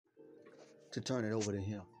to turn it over to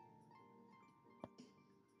him.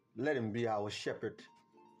 Let him be our shepherd.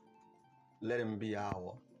 Let him be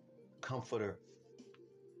our comforter.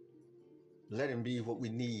 Let him be what we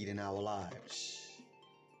need in our lives.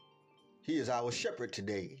 He is our shepherd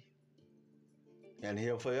today, and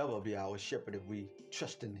he'll forever be our shepherd if we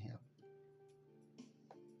trust in him.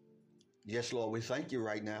 Yes, Lord, we thank you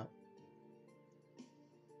right now.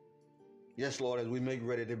 Yes, Lord, as we make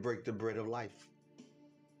ready to break the bread of life.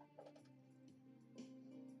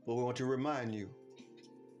 But we want to remind you,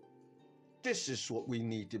 this is what we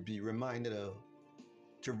need to be reminded of,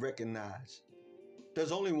 to recognize.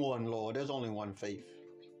 There's only one Lord, there's only one faith.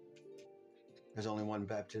 There's only one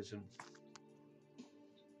baptism.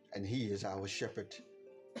 And he is our shepherd.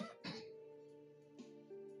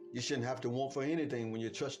 You shouldn't have to want for anything when you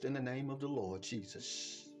trust in the name of the Lord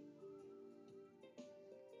Jesus.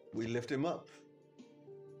 We lift him up.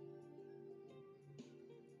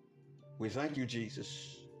 We thank you,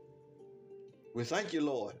 Jesus. We thank you,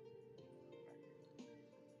 Lord.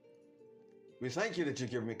 We thank you that you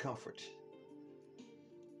give me comfort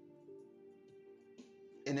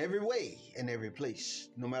in every way, in every place,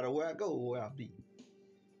 no matter where I go or where I'll be.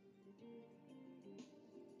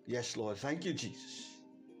 Yes, Lord. Thank you, Jesus.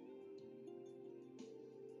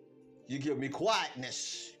 You give me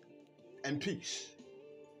quietness and peace.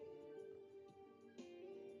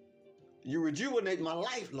 You rejuvenate my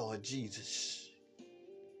life, Lord Jesus,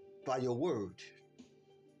 by your word.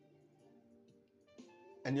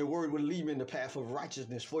 And your word will lead me in the path of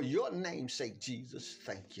righteousness for your name's sake, Jesus.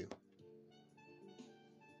 Thank you.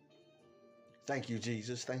 Thank you,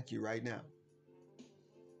 Jesus. Thank you right now.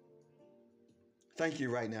 Thank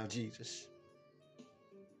you right now, Jesus.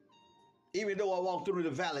 Even though I walk through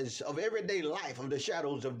the valleys of everyday life, of the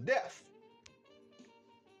shadows of death,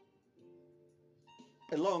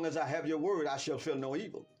 as long as I have your word, I shall feel no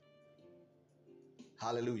evil.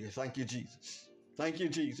 Hallelujah. Thank you, Jesus. Thank you,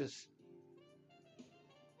 Jesus.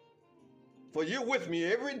 For you're with me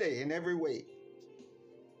every day in every way.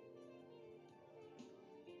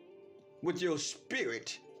 With your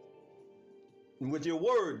spirit and with your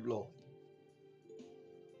word, Lord.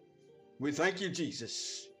 We thank you,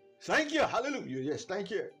 Jesus. Thank you. Hallelujah. Yes,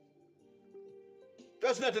 thank you.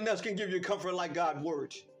 There's nothing else can give you comfort like God's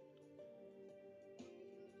word.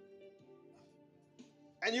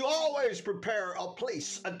 And you always prepare a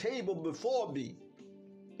place, a table before me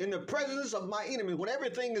in the presence of my enemies when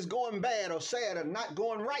everything is going bad or sad or not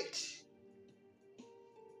going right.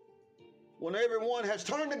 When everyone has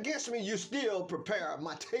turned against me, you still prepare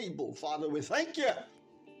my table, Father. We thank you.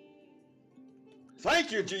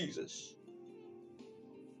 Thank you, Jesus.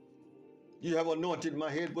 You have anointed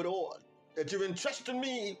my head with oil, that you've entrusted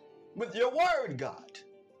me with your word, God.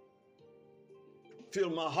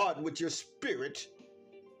 Fill my heart with your spirit,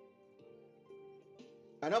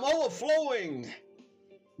 and I'm overflowing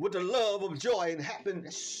with the love of joy and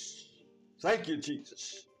happiness. Thank you,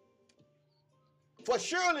 Jesus. For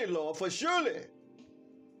surely, Lord, surely,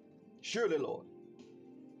 Lord,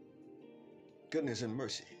 goodness and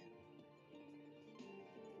mercy,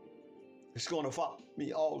 it's going to follow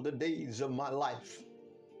me all the days of my life,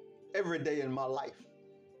 every day in my life.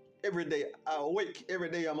 Every day I awake, every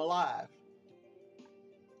day I'm alive,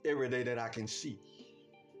 every day that I can see.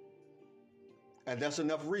 And that's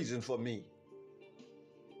enough reason for me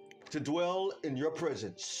to dwell in your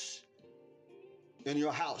presence, in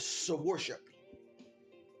your house of worship,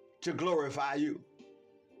 to glorify you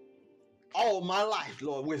all my life,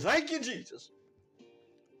 Lord. We thank you, Jesus.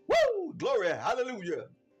 Woo! Glory, hallelujah.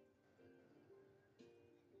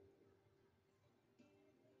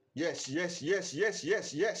 Yes, yes, yes, yes,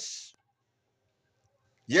 yes, yes.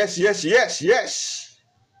 Yes, yes, yes, yes.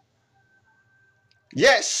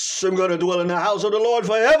 Yes, I'm going to dwell in the house of the Lord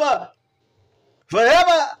forever.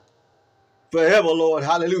 Forever. Forever, Lord.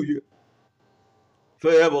 Hallelujah.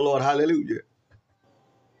 Forever, Lord. Hallelujah.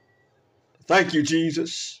 Thank you,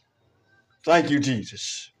 Jesus. Thank you,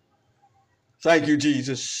 Jesus. Thank you,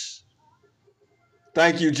 Jesus.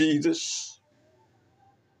 Thank you, Jesus.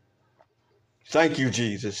 Thank you,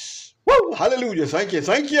 Jesus. Woo! Hallelujah. Thank you.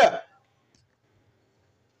 Thank you.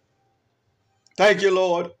 Thank you,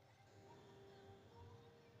 Lord,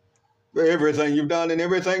 for everything you've done and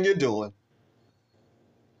everything you're doing.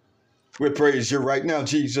 We praise you right now,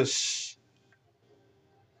 Jesus.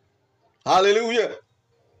 Hallelujah.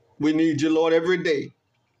 We need you, Lord, every day,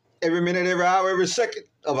 every minute, every hour, every second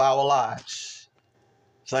of our lives.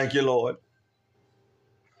 Thank you, Lord.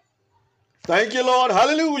 Thank you, Lord.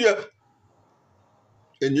 Hallelujah.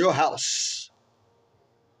 In your house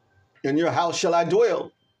shall I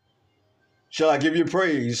dwell. Shall I give you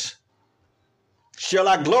praise? shall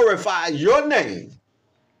I glorify your name,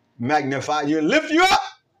 magnify you, and lift you up.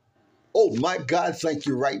 Oh my God, thank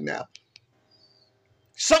you right now.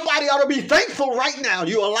 Somebody ought to be thankful right now.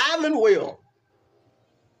 You're alive and well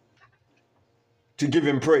to give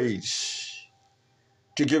him praise,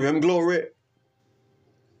 to give him glory,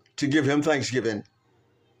 to give him thanksgiving.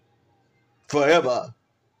 Forever,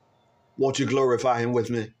 won't you glorify him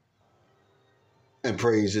with me and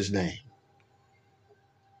praise his name?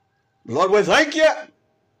 Lord, we thank you.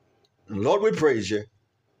 Lord, we praise you.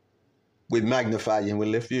 We magnify you and we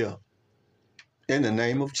lift you up. In the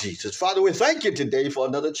name of Jesus. Father, we thank you today for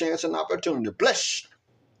another chance and opportunity. Bless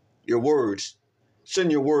your words.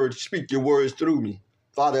 Send your words. Speak your words through me.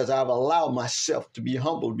 Father, as I've allowed myself to be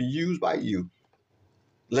humbled, be used by you,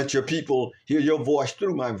 let your people hear your voice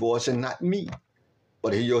through my voice and not me,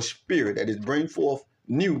 but hear your spirit that it bring forth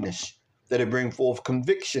newness, that it bring forth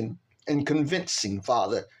conviction and convincing,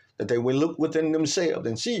 Father, that they will look within themselves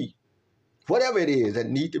and see whatever it is that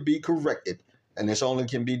need to be corrected. And this only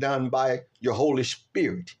can be done by your Holy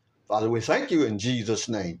Spirit. Father, we thank you in Jesus'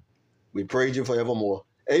 name. We praise you forevermore.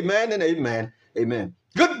 Amen and amen. Amen.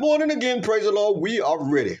 Good morning again. Praise the Lord. We are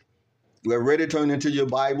ready. We're ready to turn into your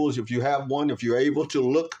Bibles. If you have one, if you're able to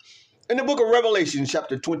look in the book of Revelation,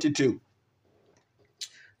 chapter 22.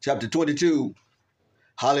 Chapter 22.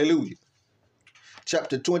 Hallelujah.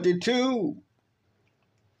 Chapter 22,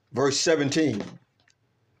 verse 17.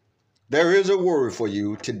 There is a word for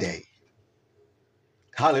you today.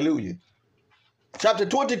 Hallelujah. Chapter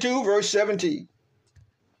 22, verse 17.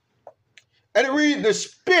 And it reads, the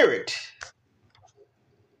Spirit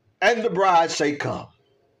and the bride say, come.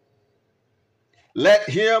 Let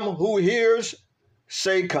him who hears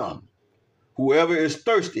say, come. Whoever is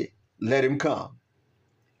thirsty, let him come.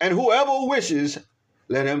 And whoever wishes,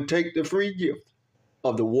 let him take the free gift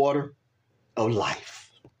of the water of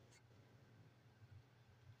life.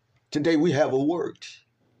 Today we have a word.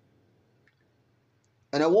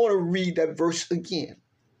 And I want to read that verse again.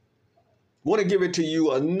 I want to give it to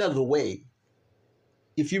you another way.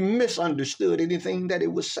 If you misunderstood anything that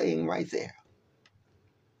it was saying right there.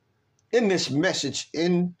 In this message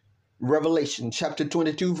in Revelation chapter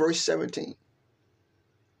 22, verse 17.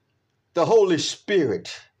 The Holy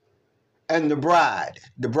Spirit and the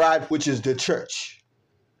bride which is the church,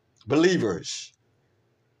 believers,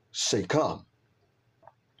 say, come.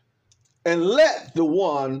 And let the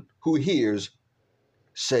one who hears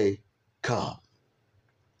say, come.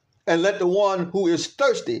 And let the one who is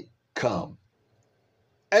thirsty come.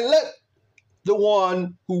 And let the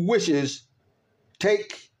one who wishes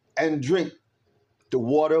take and drink the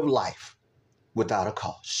water of life without a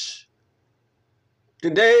cost.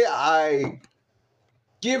 Today I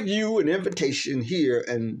give you an invitation here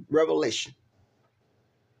in Revelation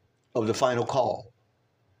of the final call,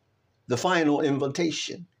 the final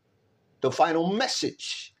invitation, the final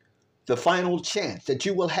message, the final chance that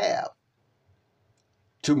you will have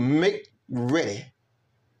to make ready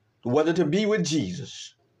whether to be with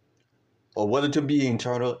Jesus or whether to be in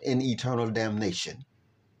eternal damnation.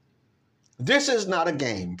 This is not a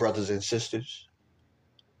game, brothers and sisters.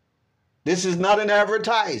 This is not an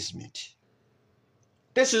advertisement.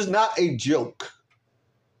 This is not a joke.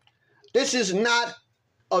 This is not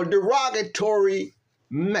a derogatory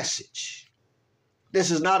message.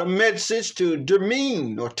 This is not a message to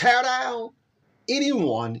demean or tear down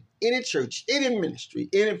anyone, any church, any ministry,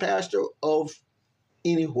 any pastor of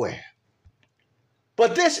anywhere.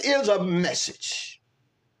 But this is a message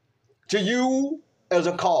to you as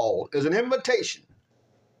a call, as an invitation,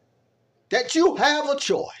 that you have a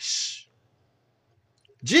choice.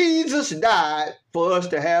 Jesus died for us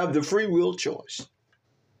to have the free will choice.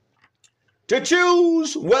 To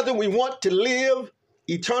choose whether we want to live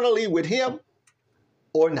eternally with him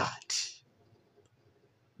or not.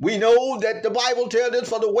 We know that the Bible tells us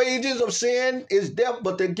for the wages of sin is death,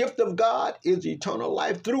 but the gift of God is eternal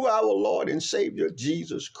life through our Lord and Savior,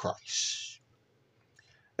 Jesus Christ.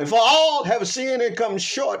 And for all have sinned and come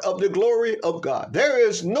short of the glory of God. There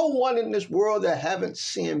is no one in this world that haven't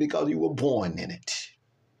sinned because you were born in it.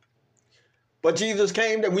 But Jesus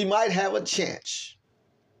came that we might have a chance.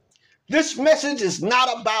 This message is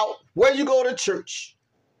not about where you go to church,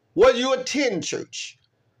 whether you attend church.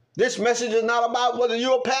 This message is not about whether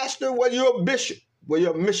you're a pastor, whether you're a bishop, whether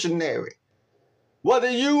you're a missionary, whether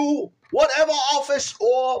you, whatever office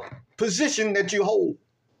or position that you hold.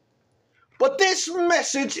 But this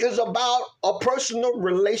message is about a personal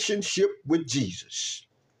relationship with Jesus.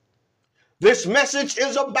 This message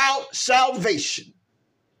is about salvation.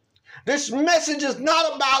 This message is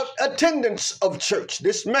not about attendance of church.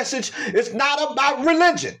 This message is not about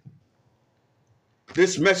religion.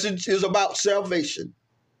 This message is about salvation.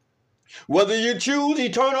 Whether you choose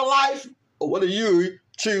eternal life or whether you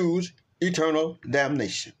choose eternal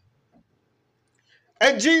damnation.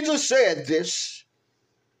 And Jesus said this,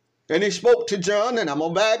 and he spoke to John, and I'm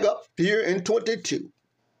going to back up here in 22.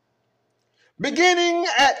 Beginning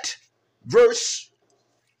at verse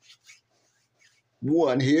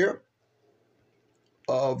 1 here,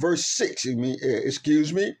 verse 6,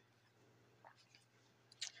 excuse me.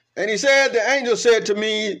 And he said, the angel said to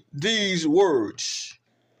me, these words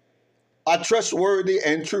are trustworthy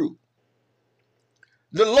and true.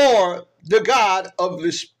 The Lord, the God of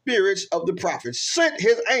the spirits of the prophets, sent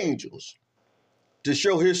his angels to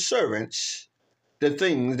show his servants the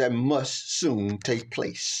things that must soon take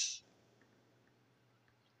place.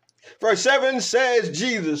 Verse 7 says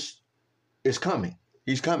Jesus is coming.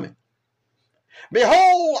 He's coming.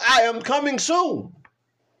 Behold, I am coming soon.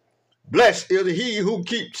 Blessed is he who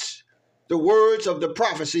keeps the words of the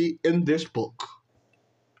prophecy in this book.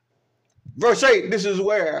 Verse 8, this is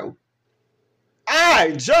where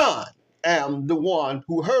I, John, am the one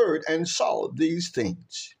who heard and saw these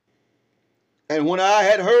things. And when I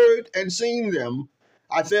had heard and seen them,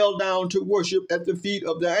 I fell down to worship at the feet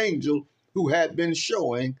of the angel who had been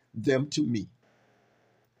showing them to me.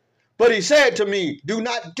 But he said to me, do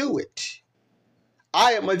not do it.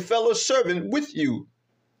 I am a fellow servant with you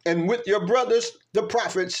and with your brothers, the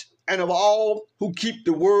prophets, and of all who keep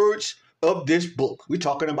the words of this book. We're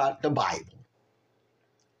talking about the Bible,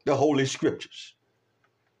 the Holy Scriptures.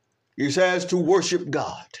 He says to worship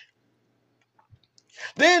God.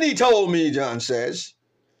 Then he told me, John says,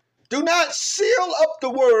 do not seal up the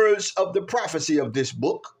words of the prophecy of this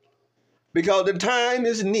book, because the time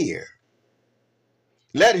is near.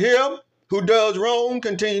 Let him who does wrong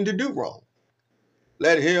continue to do wrong.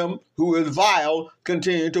 Let him who is vile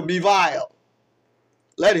continue to be vile.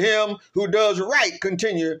 Let him who does right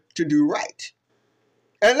continue to do right.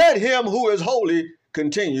 And let him who is holy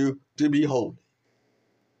continue to be holy.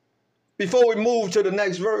 Before we move to the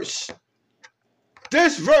next verse,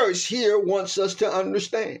 this verse here wants us to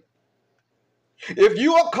understand. If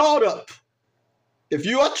you are caught up, if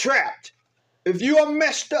you are trapped, if you are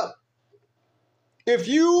messed up, if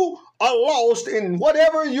you are lost in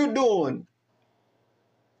whatever you're doing,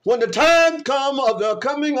 when the time comes of the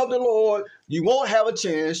coming of the Lord, you won't have a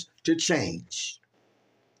chance to change.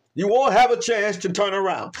 You won't have a chance to turn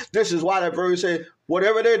around. This is why that verse says,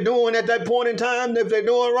 whatever they're doing at that point in time, if they're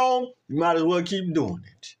doing wrong, you might as well keep doing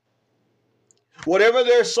it. Whatever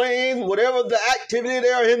they're saying, whatever the activity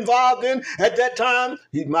they're involved in at that time,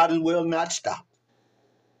 he might as well not stop.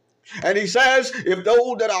 And he says, if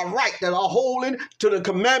those that are right, that are holding to the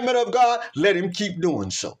commandment of God, let him keep doing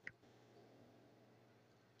so.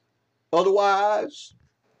 Otherwise,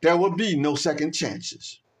 there will be no second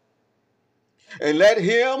chances. And let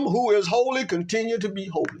him who is holy continue to be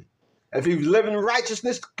holy. If he's living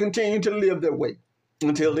righteousness, continue to live that way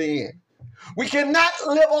until the end. We cannot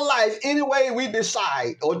live a life any way we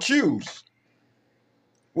decide or choose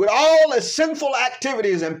with all the sinful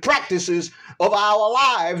activities and practices of our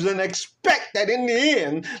lives and expect that in the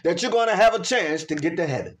end that you're going to have a chance to get to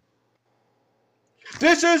heaven.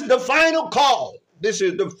 This is the final call. This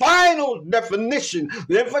is the final definition,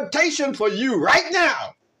 the invitation for you right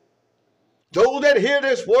now. Those that hear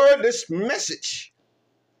this word, this message,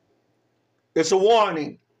 it's a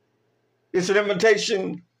warning. It's an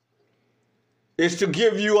invitation. It's to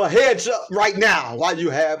give you a heads up right now while you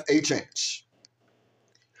have a chance.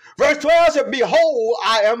 Verse 12 said, behold,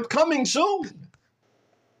 I am coming soon.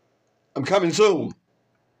 I'm coming soon.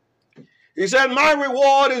 He said, my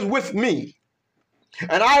reward is with me,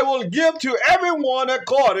 and I will give to everyone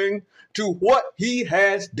according to what he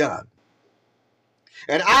has done.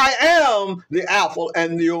 And I am the Alpha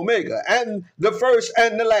and the Omega, and the first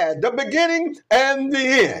and the last, the beginning and the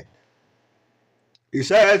end. He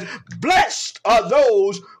says, blessed are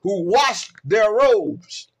those who wash their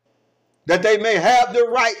robes, that they may have the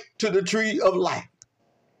right to the tree of life,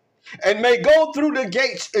 and may go through the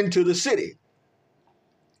gates into the city.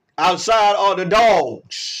 Outside are the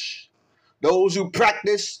dogs, those who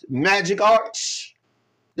practice magic arts,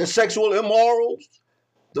 the sexual immorals,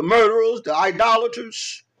 the murderers, the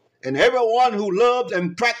idolaters, and everyone who loves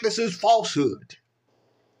and practices falsehood.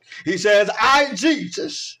 He says, I,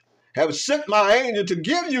 Jesus, have sent my angel to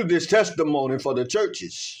give you this testimony for the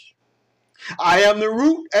churches. I am the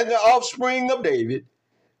root and the offspring of David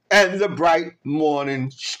and the bright morning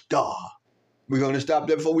star. We're going to stop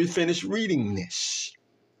there before we finish reading this.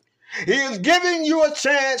 He is giving you a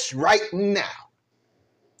chance right now.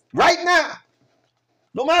 Right now.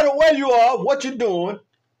 No matter where you are, what you're doing,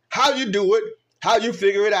 how you do it, how you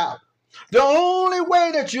figure it out. The only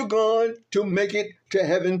way that you're going to make it to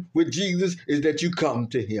heaven with Jesus is that you come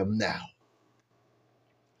to him now.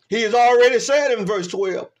 He has already said in verse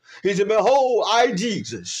 12, he said, behold, I,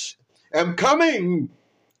 Jesus, am coming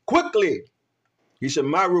quickly. He said,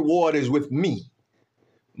 my reward is with me.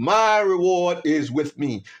 My reward is with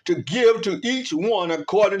me to give to each one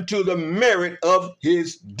according to the merit of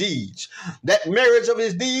his deeds. That merit of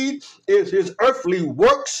his deed is his earthly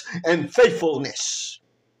works and faithfulness.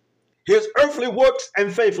 His earthly works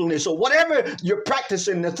and faithfulness. So whatever you're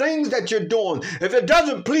practicing, the things that you're doing, if it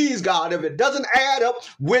doesn't please God, if it doesn't add up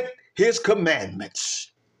with his commandments,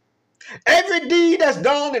 every deed that's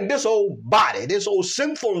done in this old body, this old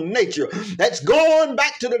sinful nature that's going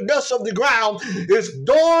back to the dust of the ground is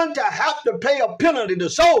going to have to pay a penalty. The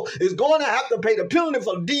soul is going to have to pay the penalty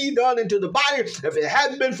for deed done into the body if it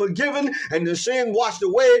hadn't been forgiven and the sin washed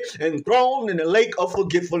away and thrown in the lake of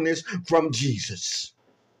forgetfulness from Jesus.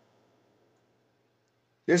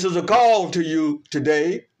 This is a call to you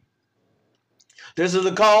today. This is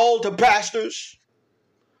a call to pastors,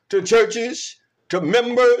 to churches, to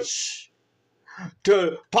members,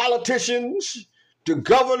 to politicians, to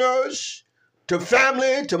governors, to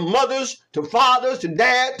family, to mothers, to fathers, to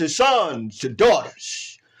dads, to sons, to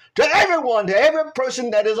daughters, to everyone, to every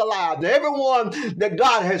person that is alive, to everyone that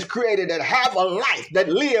God has created that have a life that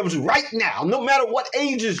lives right now, no matter what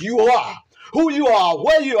ages you are, who you are,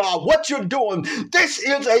 where you are, what you're doing. This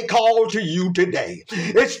is a call to you today.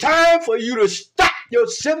 It's time for you to stop your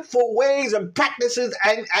sinful ways and practices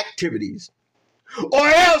and activities, or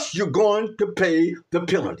else you're going to pay the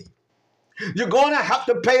penalty. You're going to have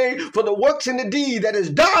to pay for the works and the deed that is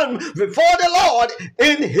done before the Lord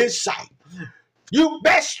in his sight. You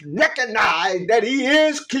best recognize that he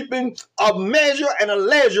is keeping a measure and a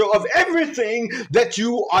ledger of everything that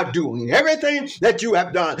you are doing, everything that you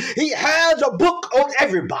have done. He has a book on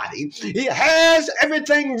everybody. He has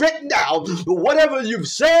everything written down. Whatever you've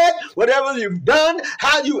said, whatever you've done,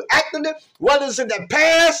 how you acted, whether it's in the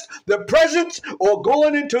past, the present, or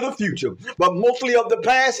going into the future. But mostly of the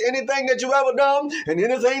past, anything that you've ever done and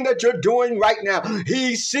anything that you're doing right now,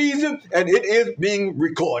 he sees it and it is being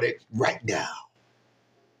recorded right now.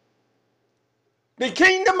 The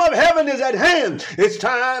kingdom of heaven is at hand. It's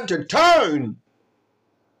time to turn.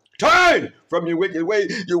 Turn from your wicked way.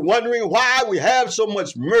 You're wondering why we have so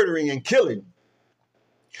much murdering and killing,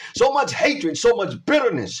 so much hatred, so much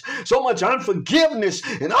bitterness, so much unforgiveness,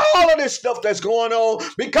 and all of this stuff that's going on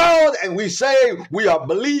because, and we say we are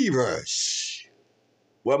believers.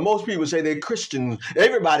 Well, most people say they're Christian.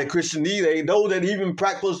 Everybody Christian, they those that even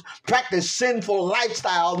practice sinful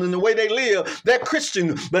lifestyles in the way they live, they're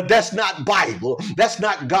Christian, but that's not Bible. That's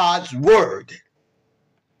not God's word.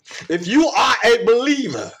 If you are a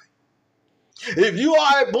believer, if you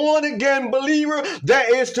are a born-again believer,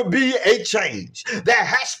 there is to be a change. There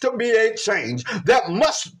has to be a change. There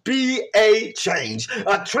must be a change,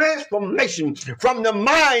 a transformation from the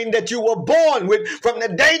mind that you were born with, from the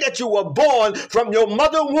day that you were born, from your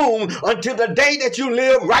mother womb until the day that you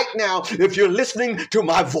live right now, if you're listening to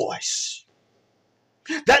my voice.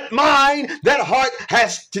 That mind, that heart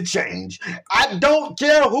has to change. I don't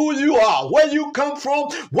care who you are, where you come from,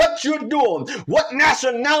 what you're doing, what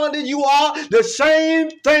nationality you are. The same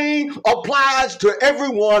thing applies to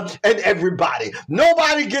everyone and everybody.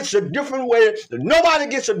 Nobody gets a different way. Nobody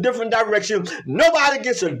gets a different direction. Nobody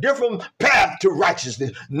gets a different path to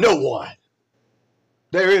righteousness. No one.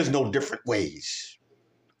 There is no different ways.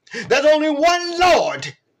 There's only one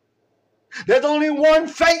Lord. There's only one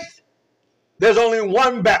faith. There's only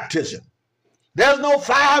one baptism. There's no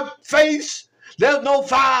 5 faiths. There's no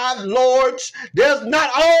 5 lords. There's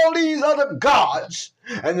not all these other gods.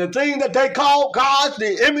 And the thing that they call gods,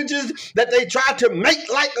 the images that they try to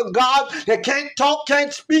make like a god that can't talk,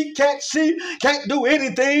 can't speak, can't see, can't do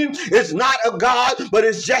anything, is not a god, but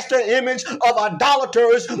it's just an image of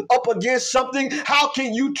idolaters up against something. How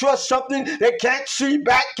can you trust something that can't see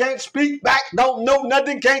back, can't speak back, don't know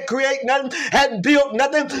nothing, can't create nothing, hadn't built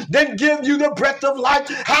nothing, then give you the breath of life?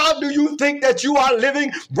 How do you think that you are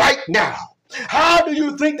living right now? How do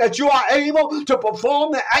you think that you are able to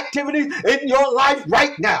perform the activities in your life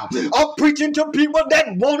right now? I'm preaching to people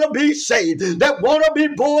that want to be saved, that want to be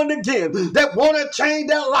born again, that want to change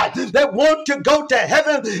their life, that want to go to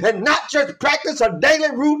heaven and not just practice a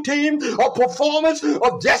daily routine or performance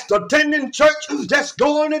of just attending church, just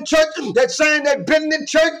going to church, that's saying they've been in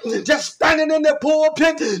church, just standing in the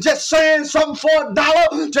pulpit, just saying something for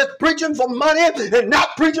 $1, just preaching for money and not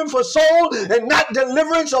preaching for soul and not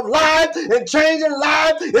deliverance of lives and changing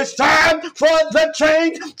lives. It's time for the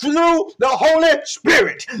change through the Holy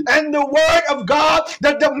Spirit and the Word of God.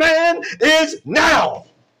 The demand is now.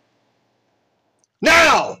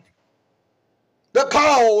 Now. The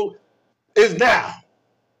call is now.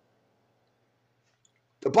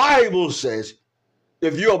 The Bible says,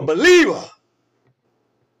 if you're a believer,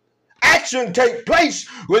 action take place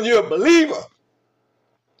when you're a believer.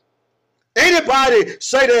 Anybody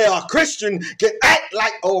say they are Christian can act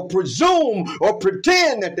like or presume or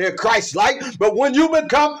pretend that they're Christ-like, but when you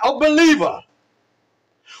become a believer,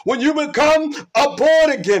 when you become a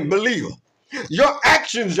born-again believer, your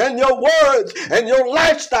actions and your words and your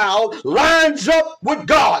lifestyle lines up with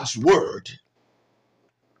God's word.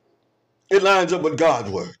 It lines up with God's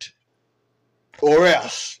word. Or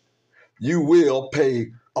else you will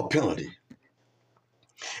pay a penalty.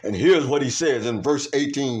 And here's what he says in verse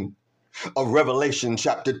 18 of Revelation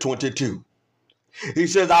chapter 22. He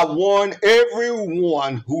says, I warn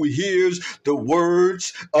everyone who hears the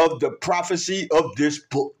words of the prophecy of this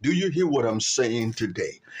book. Do you hear what I'm saying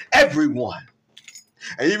today? Everyone,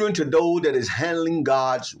 and even to those that is handling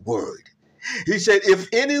God's word. He said, if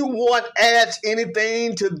anyone adds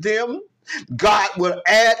anything to them, God will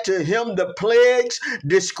add to him the plagues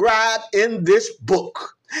described in this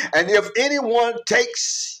book. And if anyone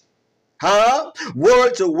takes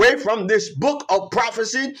words away from this book of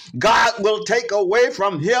prophecy, God will take away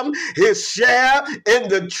from him his share in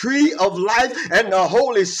the tree of life and the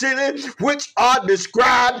holy city, which are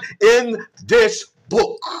described in this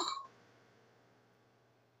book.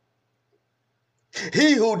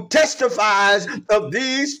 He who testifies of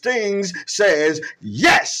these things says,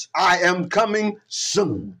 yes, I am coming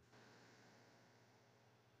soon.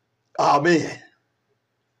 Amen.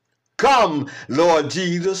 Come, Lord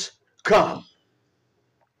Jesus, come.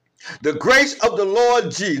 The grace of the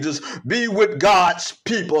Lord Jesus be with God's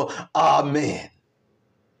people. Amen.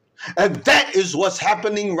 And that is what's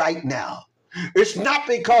happening right now. It's not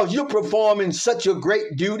because you're performing such a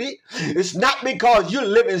great duty. It's not because you're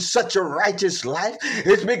living such a righteous life.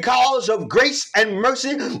 It's because of grace and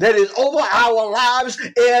mercy that is over our lives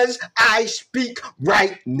as I speak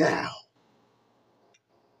right now.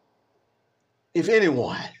 If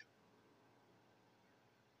anyone,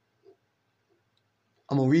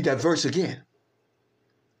 I'm going to read that verse again.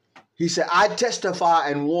 He said, I testify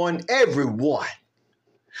and warn everyone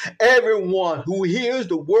who hears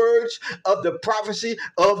the words of the prophecy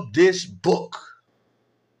of this book.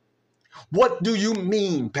 What do you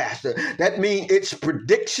mean, Pastor? That means it's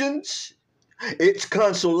predictions, it's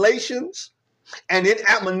consolations, and it's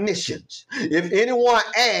admonitions. If anyone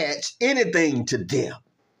adds anything to them,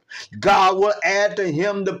 God will add to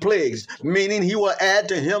him the plagues, meaning he will add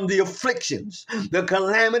to him the afflictions, the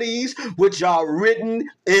calamities which are written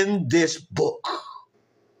in this book.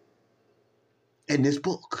 In this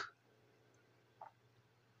book.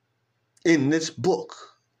 In this book.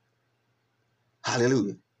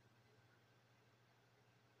 Hallelujah.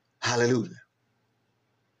 Hallelujah.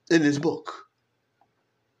 In this book.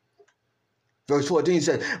 Verse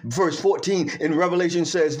 14 in Revelation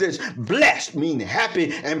says this, blessed, meaning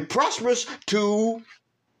happy and prosperous to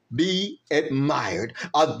be admired,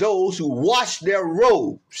 are those who wash their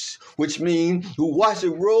robes, which means who wash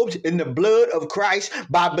their robes in the blood of Christ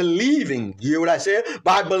by believing. You hear what I said?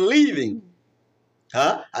 By believing.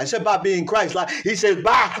 I said by being Christ-like. He says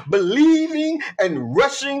by believing and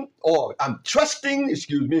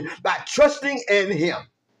trusting in him.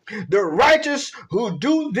 The righteous who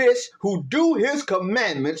do this, who do his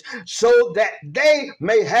commandments, so that they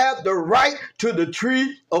may have the right to the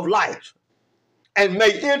tree of life and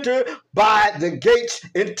may enter by the gates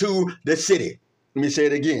into the city. Let me say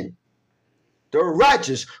it again. The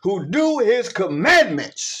righteous who do his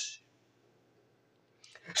commandments,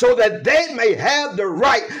 so that they may have the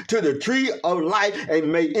right to the tree of life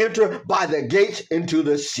and may enter by the gates into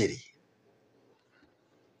the city.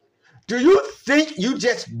 Do you think you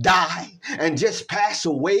just die and just pass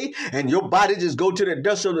away and your body just go to the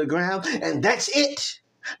dust of the ground and that's it?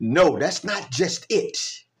 No, that's not just it.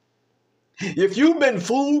 If you've been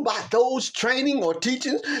fooled by those training or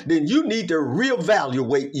teachings, then you need to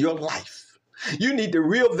reevaluate your life. You need to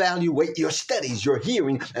reevaluate your studies, your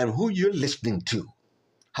hearing, and who you're listening to.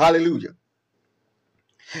 Hallelujah.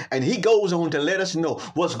 And he goes on to let us know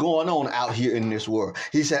what's going on out here in this world.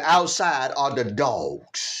 He said, outside are the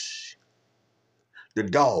dogs. The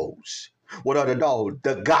dogs. What are the dogs?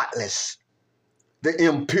 The godless, the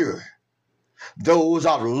impure, those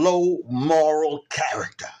of low moral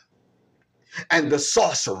character, and the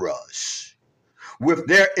sorcerers with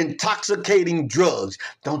their intoxicating drugs.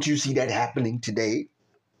 Don't you see that happening today?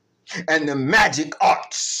 And the magic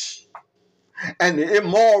arts, and the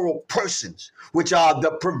immoral persons, which are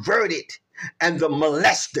the perverted and the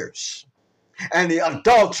molesters, and the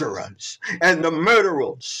adulterers and the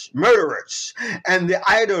murderers and the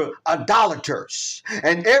idolaters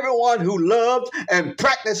and everyone who loves and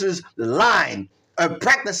practices lying and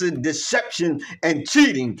practices deception and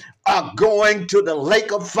cheating are going to the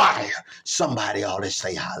lake of fire. Somebody ought to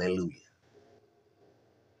say hallelujah.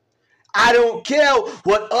 I don't care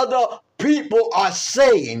what other people are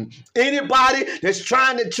saying. Anybody that's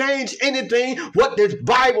trying to change anything, what this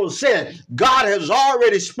Bible said, God has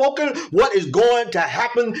already spoken what is going to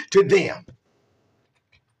happen to them.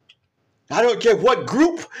 I don't care what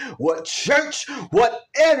group, what church, what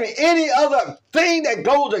any other thing that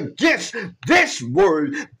goes against this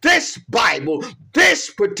word, this Bible, this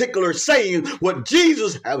particular saying, what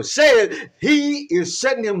Jesus has said, he is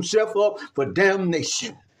setting himself up for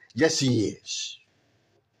damnation. Yes, he is.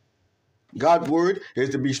 God's word is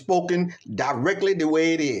to be spoken directly the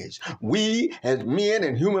way it is. We as men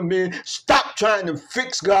and human beings, stop trying to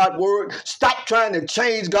fix God's word. Stop trying to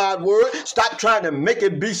change God's word. Stop trying to make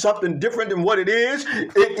it be something different than what it is.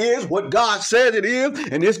 It is what God says it is,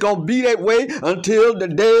 and it's going to be that way until the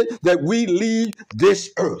day that we leave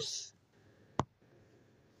this earth.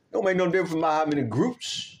 Don't make no difference about how many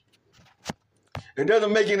groups. It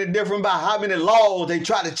doesn't make any difference about how many laws they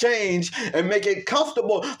try to change and make it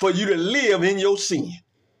comfortable for you to live in your sin.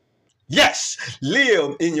 Yes,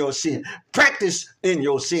 live in your sin. Practice in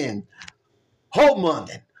your sin.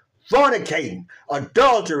 Whoremongering, fornicating,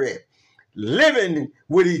 adultery, living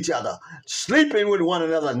with each other, sleeping with one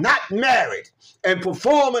another, not married, and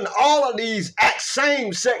performing all of these acts,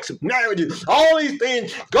 same-sex marriages, all these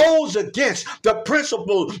things goes against the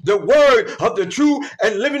principle, the word of the true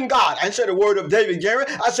and living God. I said the word of David Garrett.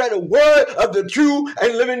 I said the word of the true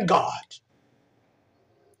and living God.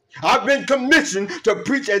 I've been commissioned to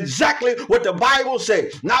preach exactly what the Bible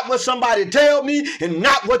says, not what somebody tell me and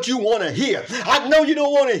not what you want to hear. I know you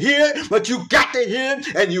don't want to hear it, but you got to hear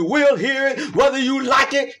it, and you will hear it whether you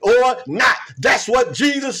like it or not. That's what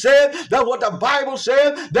Jesus said. That's what the Bible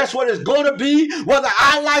says. That's what it's going to be. Whether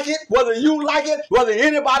I like it, whether you like it, whether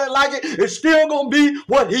anybody like it, it's still going to be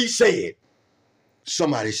what he said.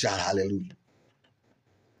 Somebody shout hallelujah.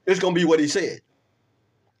 It's going to be what he said.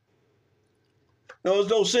 There's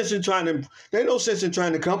no sense in trying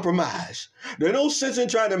to compromise. There's no sense in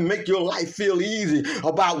trying to make your life feel easy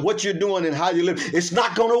about what you're doing and how you live. It's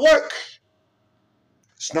not going to work.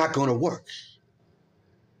 It's not going to work.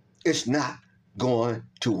 It's not going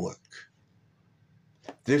to work.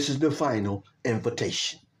 This is the final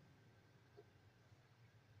invitation.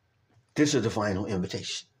 This is the final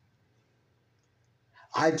invitation.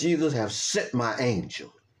 I, Jesus, have sent my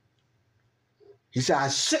angel. He said, I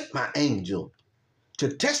sent my angel to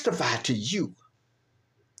testify to you,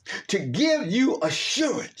 to give you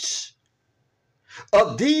assurance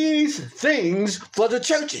of these things for the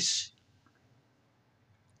churches.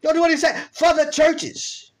 Notice what he said, for the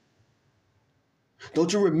churches.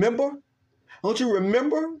 Don't you remember? Don't you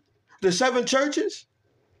remember the 7 churches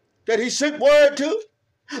that he sent word to,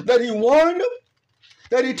 that he warned them,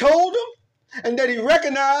 that he told them, and that he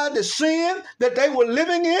recognized the sin that they were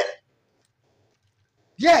living in?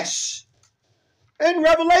 Yes. In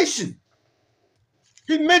Revelation,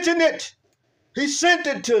 he mentioned it. He sent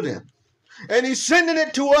it to them. And he's sending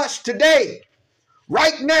it to us today,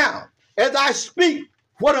 right now. As I speak,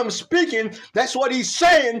 what I'm speaking, that's what he's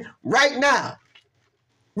saying right now.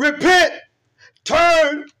 Repent.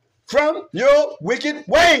 Turn from your wicked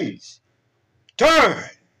ways. Turn.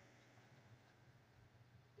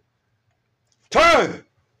 Turn.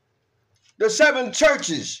 The 7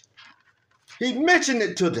 churches, he mentioned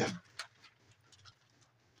it to them.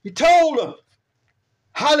 He told them,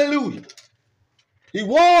 hallelujah. He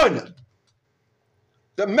warned them.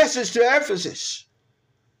 The message to Ephesus,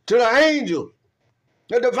 to the angel,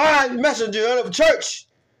 the divine messenger of the church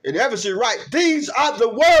in Ephesus, right? These are the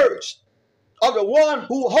words of the one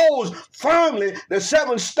who holds firmly the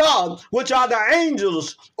 7 stars, which are the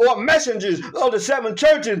angels or messengers of the 7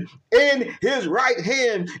 churches in his right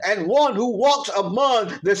hand, and one who walks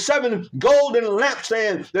among the 7 golden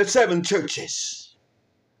lampstands, the 7 churches.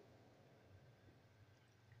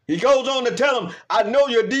 He goes on to tell them, I know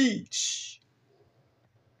your deeds.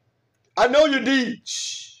 I know your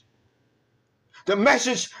deeds. The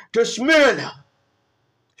message to Smyrna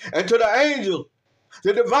and to the angel,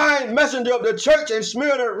 the divine messenger of the church in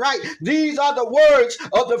Smyrna, right? These are the words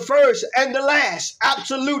of the first and the last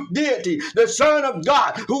absolute deity, the Son of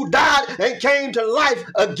God, who died and came to life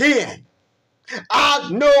again. I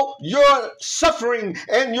know your suffering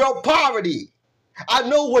and your poverty. I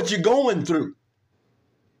know what you're going through.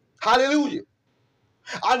 Hallelujah.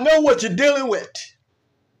 I know what you're dealing with.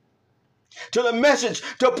 To the message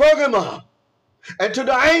to Pergamum, And to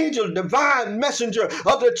the angel, divine messenger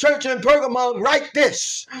of the church in Pergamum, write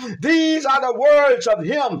this. These are the words of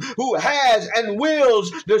him who has and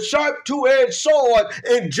wields the sharp two-edged sword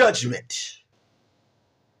in judgment.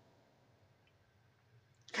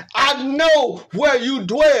 I know where you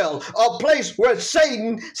dwell, a place where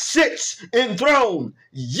Satan sits enthroned.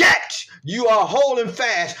 Yet you are holding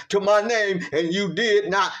fast to my name, and you did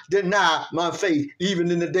not deny my faith, even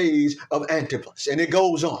in the days of Antipas. And it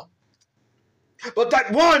goes on. But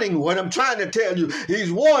that warning, what I'm trying to tell you,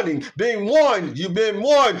 he's warning, being warned. You've been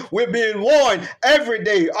warned. We're being warned every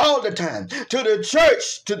day, all the time. To the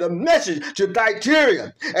church, to the message, to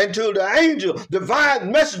Thyatira, and to the angel,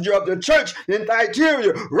 divine messenger of the church in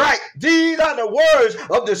Thyatira. Right, these are the words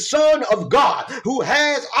of the Son of God, who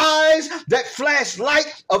has eyes that flash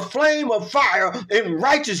like a flame of fire in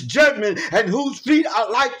righteous judgment, and whose feet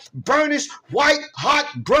are like burnished white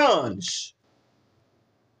hot bronze.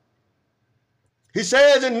 He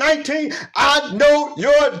says in 19, I know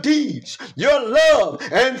your deeds, your love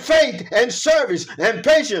and faith and service and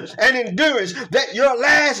patience and endurance, that your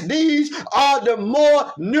last deeds are the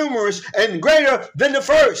more numerous and greater than the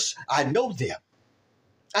first. I know them.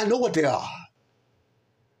 I know what they are.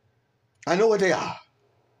 I know what they are.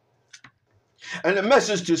 And the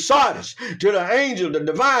message to Sardis, to the angel, the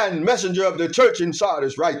divine messenger of the church in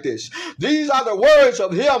Sardis, write this. These are the words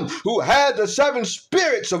of him who had the 7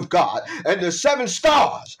 spirits of God and the 7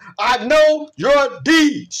 stars. I know your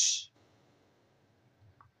deeds.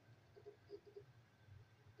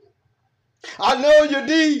 I know your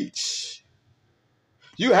deeds.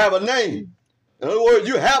 You have a name. In other words,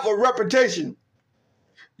 you have a reputation.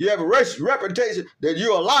 You have a reputation that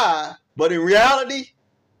you're alive, but in reality,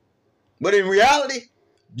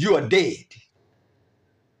 you are dead.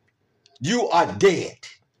 You are dead.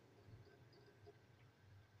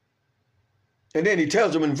 And then he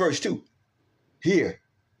tells them in verse 2, here,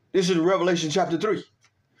 this is Revelation chapter 3.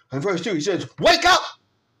 In verse 2, he says, wake up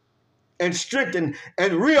and strengthen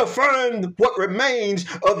and reaffirm what remains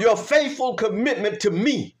of your faithful commitment to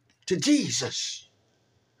me, to Jesus,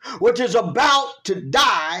 which is about to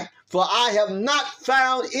die. For I have not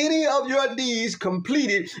found any of your deeds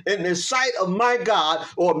completed in the sight of my God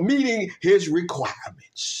or meeting his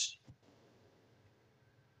requirements.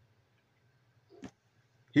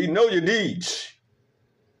 He knows your deeds.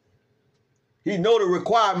 He knows the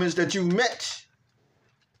requirements that you met.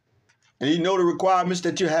 And he knows the requirements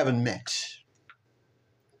that you haven't met.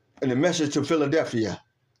 And the message to Philadelphia,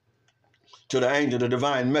 to the angel, the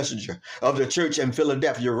divine messenger of the church in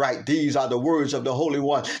Philadelphia, write, these are the words of the Holy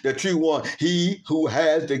One, the true one, he who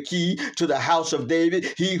has the key to the house of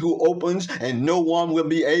David, he who opens and no one will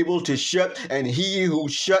be able to shut, and he who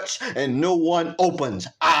shuts and no one opens.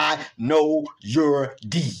 I know your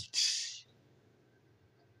deeds.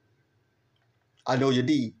 I know your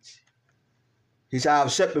deeds. He said, I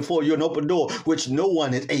have set before you an open door, which no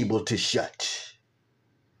one is able to shut.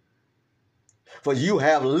 For you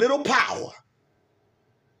have little power,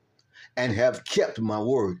 and have kept my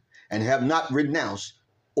word, and have not renounced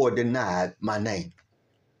or denied my name.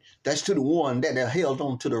 That's to the one that are held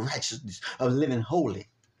on to the righteousness of living holy.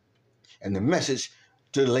 And the message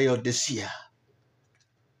to Laodicea,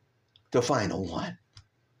 the final one,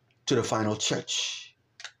 to the final church.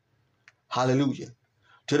 Hallelujah.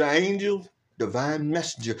 To the angel, divine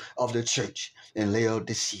messenger of the church in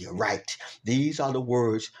Laodicea, write, these are the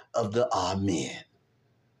words of the Amen,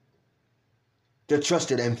 the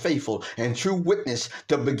trusted and faithful and true witness,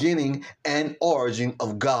 the beginning and origin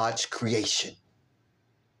of God's creation.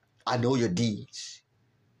 I know your deeds.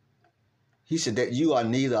 He said that you are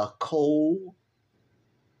neither cold,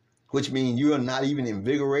 which means you are not even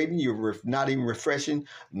invigorating, you're not even refreshing,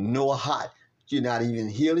 nor hot. You're not even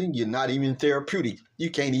healing. You're not even therapeutic. You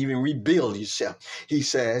can't even rebuild yourself. He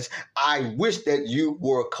says, I wish that you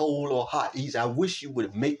were cold or hot. He says, I wish you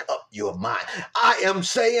would make up your mind. I am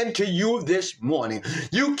saying to you this morning,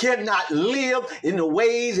 you cannot live in the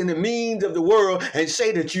ways and the means of the world and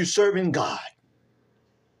say that you're serving God.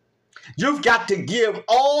 You've got to give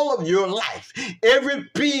all of your life, every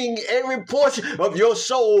being, every portion of your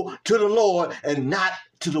soul to the Lord and not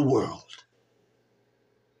to the world.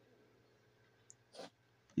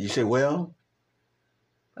 You say, well,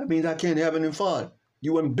 that means I can't have any fun.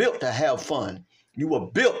 You weren't built to have fun. You were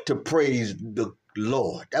built to praise the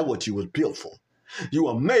Lord. That's what you was built for. You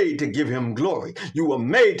were made to give him glory. You were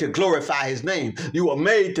made to glorify his name. You were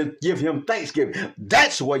made to give him thanksgiving.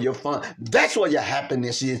 That's where your fun, that's where your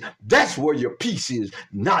happiness is. That's where your peace is.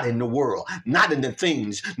 Not in the world, not in the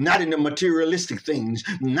things, not in the materialistic things,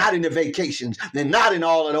 not in the vacations, and not in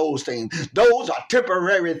all of those things. Those are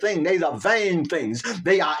temporary things. They are vain things.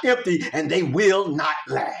 They are empty and they will not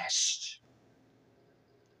last.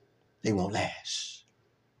 They won't last.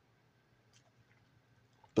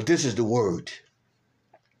 But this is the word.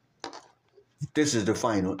 This is the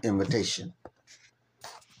final invitation.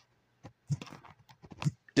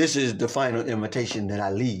 This is the final invitation that I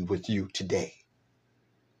leave with you today.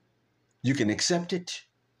 You can accept it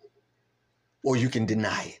or you can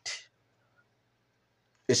deny it.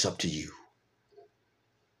 It's up to you.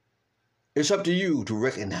 It's up to you to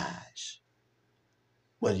recognize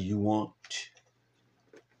whether you want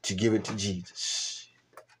to give it to Jesus,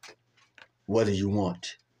 whether you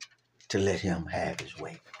want to let him have his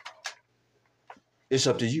way. It's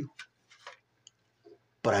up to you.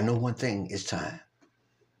 But I know one thing, it's time.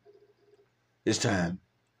 It's time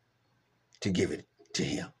to give it to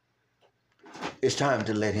him. It's time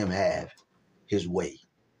to let him have his way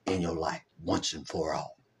in your life once and for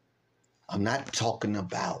all. I'm not talking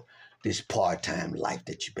about this part-time life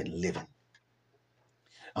that you've been living.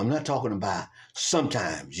 I'm not talking about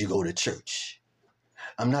sometimes you go to church.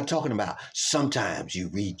 I'm not talking about sometimes you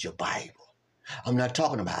read your Bible. I'm not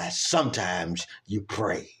talking about sometimes you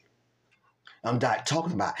pray. I'm not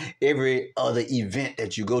talking about every other event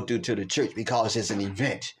that you go to the church because it's an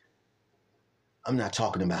event. I'm not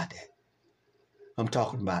talking about that. I'm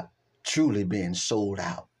talking about truly being sold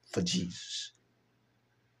out for Jesus.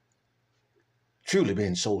 Truly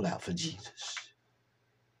being sold out for Jesus.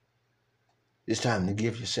 It's time to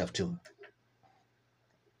give yourself to him.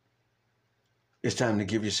 It's time to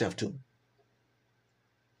give yourself to him.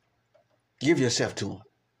 Give yourself to him.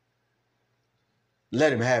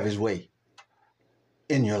 Let him have his way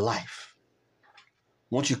in your life.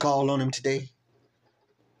 Won't you call on him today?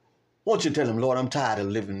 Won't you tell him, Lord, I'm tired of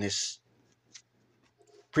living this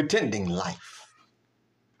pretending life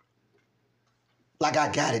like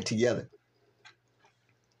I got it together.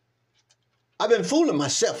 I've been fooling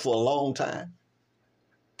myself for a long time.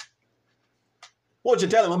 Won't you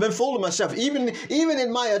tell him, I've been fooling myself. Even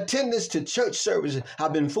in my attendance to church services,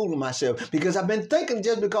 I've been fooling myself because I've been thinking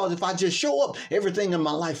just because if I just show up, everything in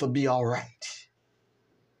my life will be all right.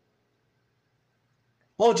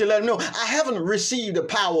 Won't you let him know, I haven't received the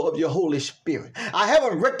power of your Holy Spirit. I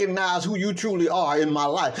haven't recognized who you truly are in my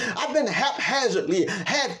life. I've been haphazardly,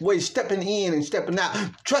 halfway stepping in and stepping out,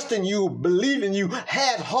 trusting you, believing you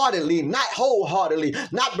half-heartedly, not wholeheartedly,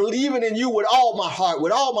 not believing in you with all my heart,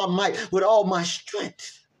 with all my might, with all my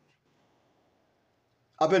strength.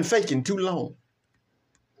 I've been faking too long.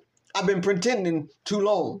 I've been pretending too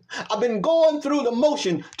long. I've been going through the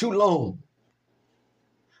motion too long.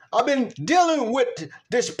 I've been dealing with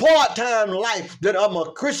this part-time life that I'm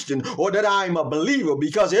a Christian or that I'm a believer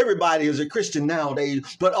because everybody is a Christian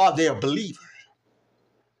nowadays, but are they a believer?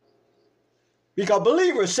 Because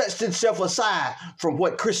believer sets itself aside from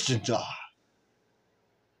what Christians are.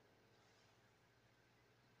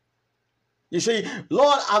 You see,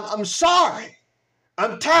 Lord, I'm sorry.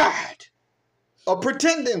 I'm tired of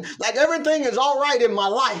pretending like everything is all right in my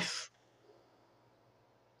life.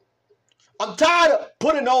 I'm tired of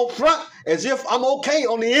putting on front as if I'm okay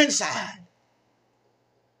on the inside.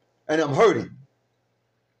 And I'm hurting.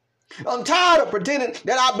 I'm tired of pretending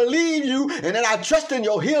that I believe you and that I trust in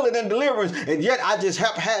your healing and deliverance, and yet I just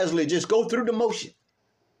haphazardly just go through the motion.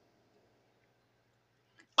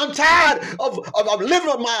 I'm tired of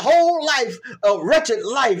living my whole life, a wretched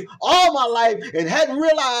life, all my life, and hadn't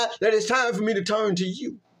realized that it's time for me to turn to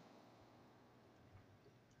you.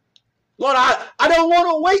 Lord, I don't want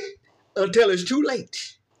to wait until it's too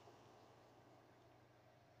late.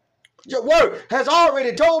 Your word has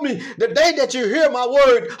already told me the day that you hear my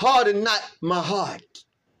word, harden not my heart.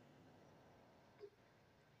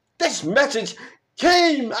 This message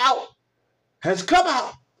has come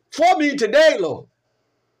out for me today, Lord.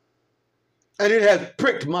 And it has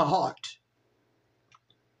pricked my heart.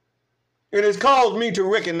 It has caused me to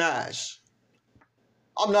recognize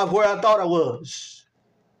I'm not where I thought I was.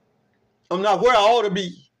 I'm not where I ought to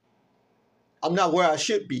be. I'm not where I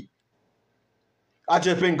should be. I've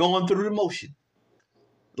just been going through the motion.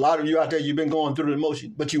 A lot of you out there, you've been going through the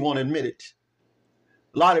motion, but you won't admit it.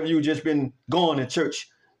 A lot of you just been going to church,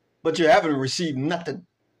 but you haven't received nothing.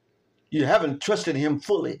 You haven't trusted him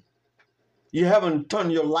fully. You haven't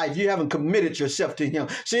turned your life. You haven't committed yourself to him.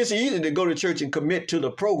 See, it's easy to go to church and commit to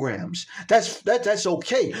the programs. That's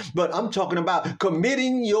okay. But I'm talking about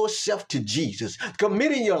committing yourself to Jesus,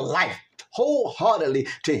 committing your life wholeheartedly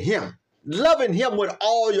to him, loving him with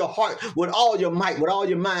all your heart, with all your might, with all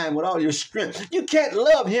your mind, with all your strength. You can't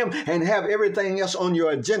love him and have everything else on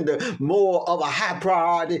your agenda more of a high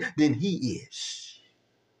priority than he is.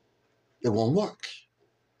 It won't work.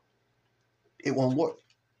 It won't work.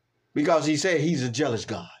 Because he said he's a jealous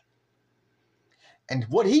God. And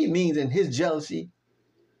what he means in his jealousy,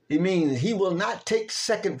 he means he will not take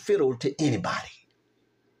second fiddle to anybody.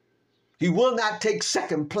 He will not take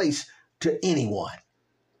second place to anyone.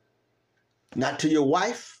 Not to your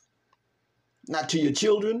wife, not to your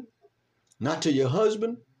children, not to your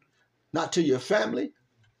husband, not to your family.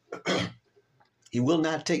 He will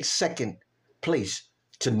not take second place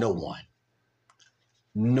to no one.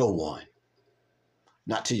 No one.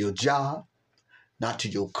 Not to your job, not to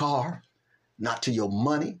your car, not to your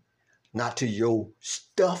money, not to your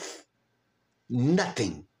stuff,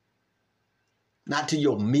 nothing. Not to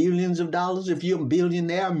your millions of dollars. If you're a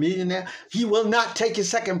billionaire, millionaire, he will not take a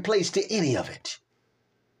second place to any of it.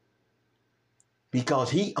 Because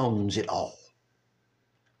he owns it all.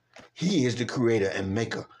 He is the creator and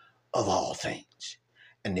maker of all things.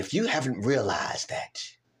 And if you haven't realized that,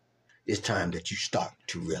 it's time that you start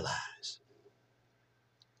to realize.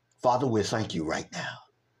 Father, we thank you right now.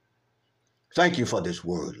 Thank you for this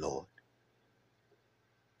word, Lord.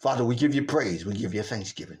 Father, we give you praise. We give you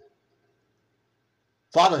thanksgiving.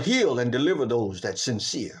 Father, heal and deliver those that's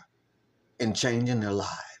sincere in changing their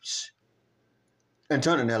lives and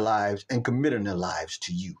turning their lives and committing their lives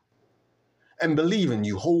to you and believing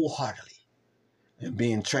you wholeheartedly and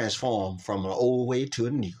being transformed from an old way to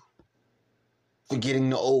a new. Forgetting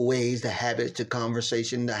the old ways, the habits, the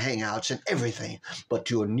conversation, the hangouts, and everything, but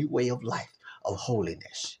to a new way of life, of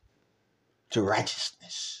holiness, to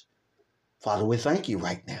righteousness. Father, we thank you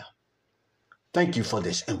right now. Thank you for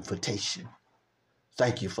this invitation.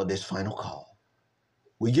 Thank you for this final call.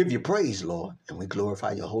 We give you praise, Lord, and we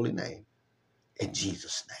glorify your holy name. In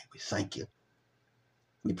Jesus' name, we thank you.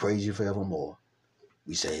 We praise you forevermore.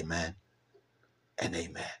 We say amen and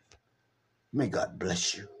amen. May God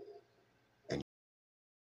bless you.